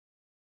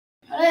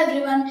Hello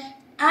everyone,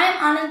 I am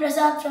Anand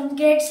Prasad from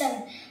grade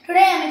 7.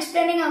 Today I am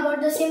explaining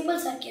about the simple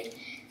circuit.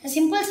 The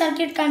simple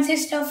circuit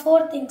consists of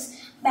 4 things: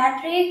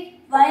 battery,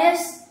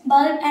 wires,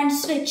 bulb and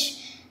switch.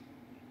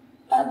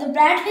 The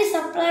battery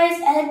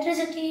supplies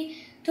electricity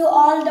to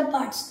all the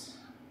parts.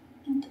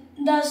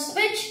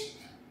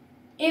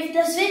 If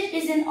the switch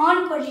is in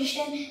on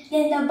position,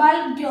 then the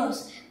bulb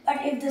glows. But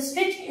if the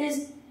switch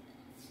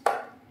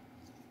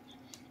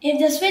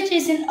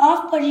is in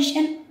off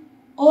position,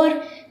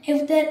 or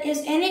if there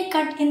is any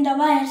cut in the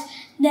wires,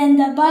 then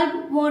the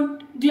bulb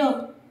won't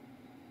glow.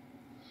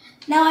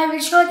 Now I will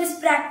show this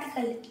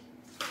practically.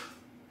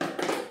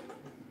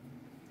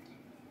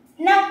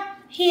 Now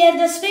here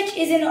the switch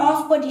is in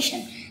off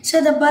position,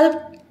 so the bulb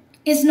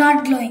is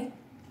not glowing.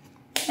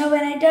 Now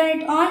when I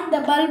turn it on,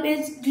 the bulb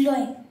is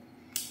glowing.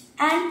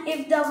 And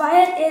if the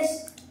wire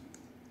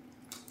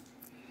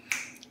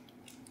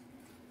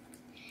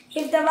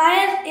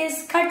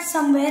is cut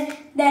somewhere,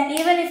 then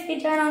even if we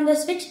turn on the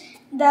switch,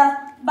 the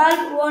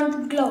bulb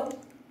won't glow.